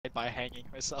by hanging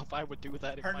myself. I would do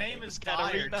that if Her my name is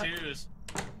Katarina. Fire, too.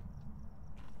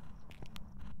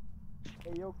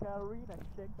 Hey, yo, Katarina,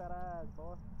 shake that ass,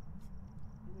 boy.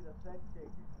 You need a sex shaker.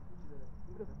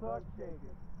 You need a suck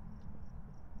shaker.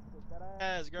 Shake that ass.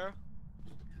 Yes, girl.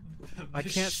 I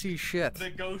can't see shit.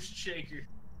 The ghost shaker.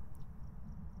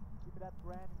 Give me that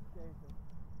granny shaker.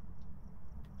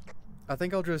 I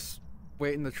think I'll just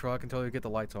wait in the truck until you get the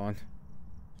lights on.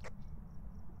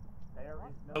 There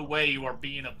is No way you are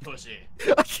being a pussy.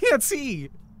 I can't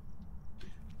see!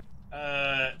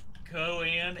 Go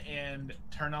in and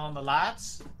turn on the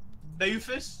lights,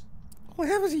 doofus. All I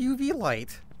have is a UV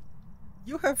light.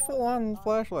 You have full-on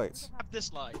flashlights. Have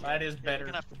this light. That is Yeah, better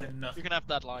you can than have, nothing. You can have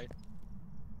that light.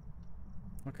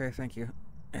 Okay, thank you.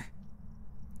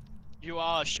 You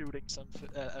are shooting some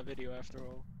a video after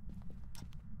all.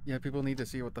 Yeah, people need to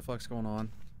see what the fuck's going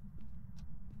on.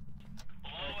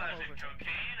 Blow as in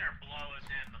cocaine or blow as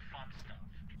in the fun stuff?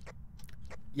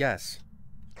 Yes.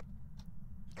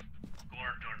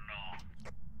 Gord or no?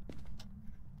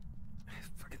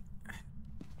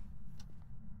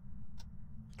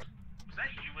 Was that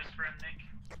you whispering, Nick?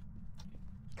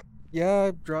 Yeah,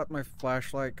 I dropped my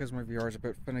flashlight because my VR is a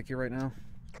bit finicky right now.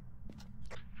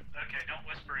 Okay, don't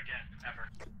whisper again, ever.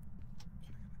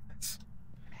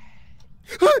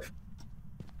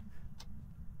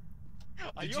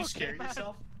 Are Did you you scare okay, man?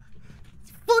 yourself?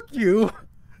 Fuck you!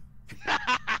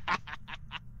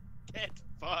 Get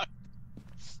fucked.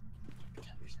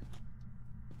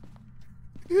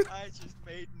 I just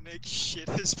made Nick shit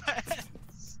his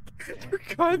pants.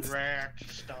 God. Rare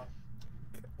stuff.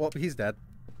 Well, he's dead.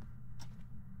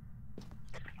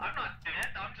 I'm not dead,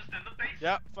 I'm just in the basement.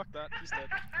 Yeah, fuck that. He's dead.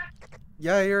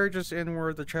 Yeah, you're just in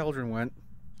where the children went.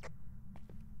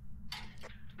 It's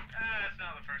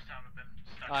not the first time I've been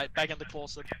stuck. Alright, back in the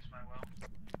closet. Against my will.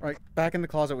 Right, back in the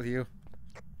closet with you.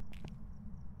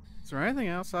 Is there anything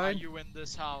Are outside? you in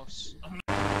this house?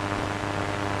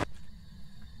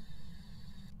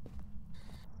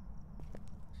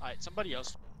 Alright, somebody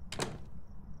else.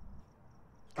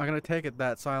 I'm gonna take it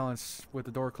that silence with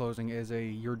the door closing is a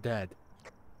 "you're dead."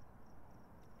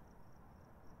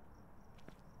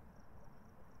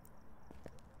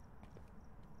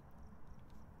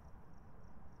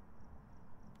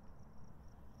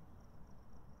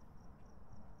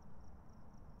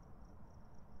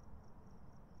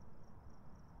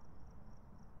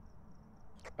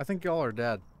 I think y'all are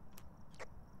dead.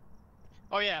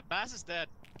 Oh yeah, Bass is dead.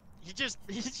 He just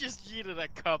yeeted a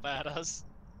cup at us.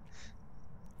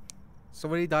 So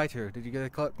what did he die to? Did you get a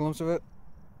glimpse of it?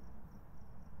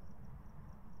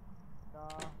 Nah.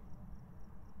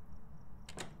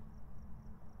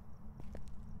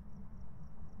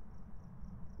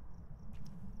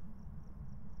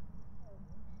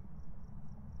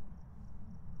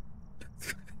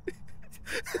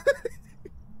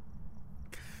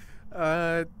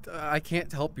 I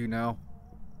can't help you now.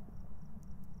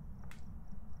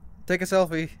 Take a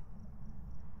selfie.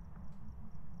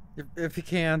 If you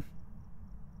can.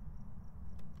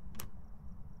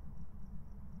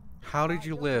 How did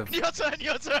you live? Your turn,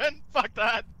 your turn! Fuck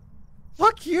that!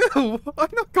 Fuck you! I'm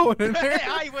not going in there. Hey,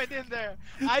 I went in there!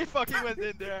 I fucking went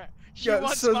in there! She Yeah,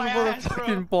 wants says my ass, bro!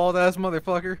 motherfucking bald ass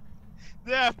motherfucker.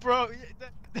 Yeah, bro!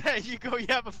 There you go, you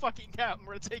have a fucking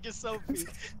camera, take a selfie. Can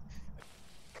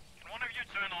one of you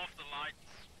turn off the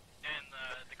lights in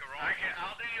the garage?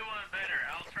 I'll do you one better.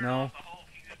 I'll turn No. off the whole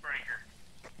fuse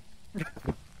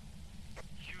breaker.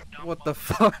 You dumb What the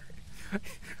fuck?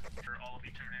 For all of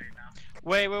eternity now.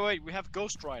 Wait, we have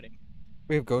ghost riding.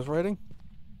 We have ghost writing?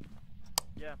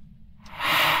 Yeah.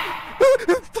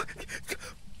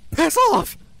 Pass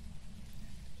off!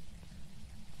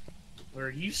 Were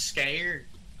you scared?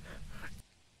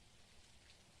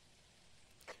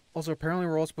 Also, apparently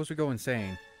we're all supposed to go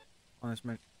insane on this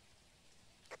mission.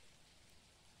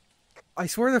 I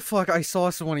swear the fuck I saw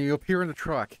someone of you appear in the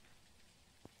truck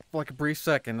for like a brief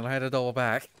second and I had to double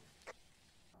back.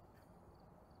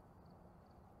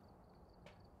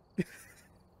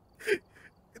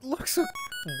 It looks so...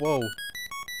 Whoa.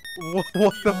 What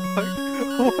the fuck?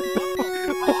 What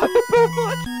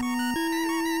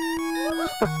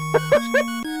the fuck?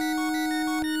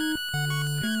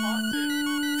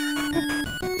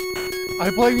 I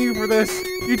blame you for this.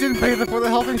 You didn't pay for the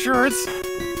health insurance.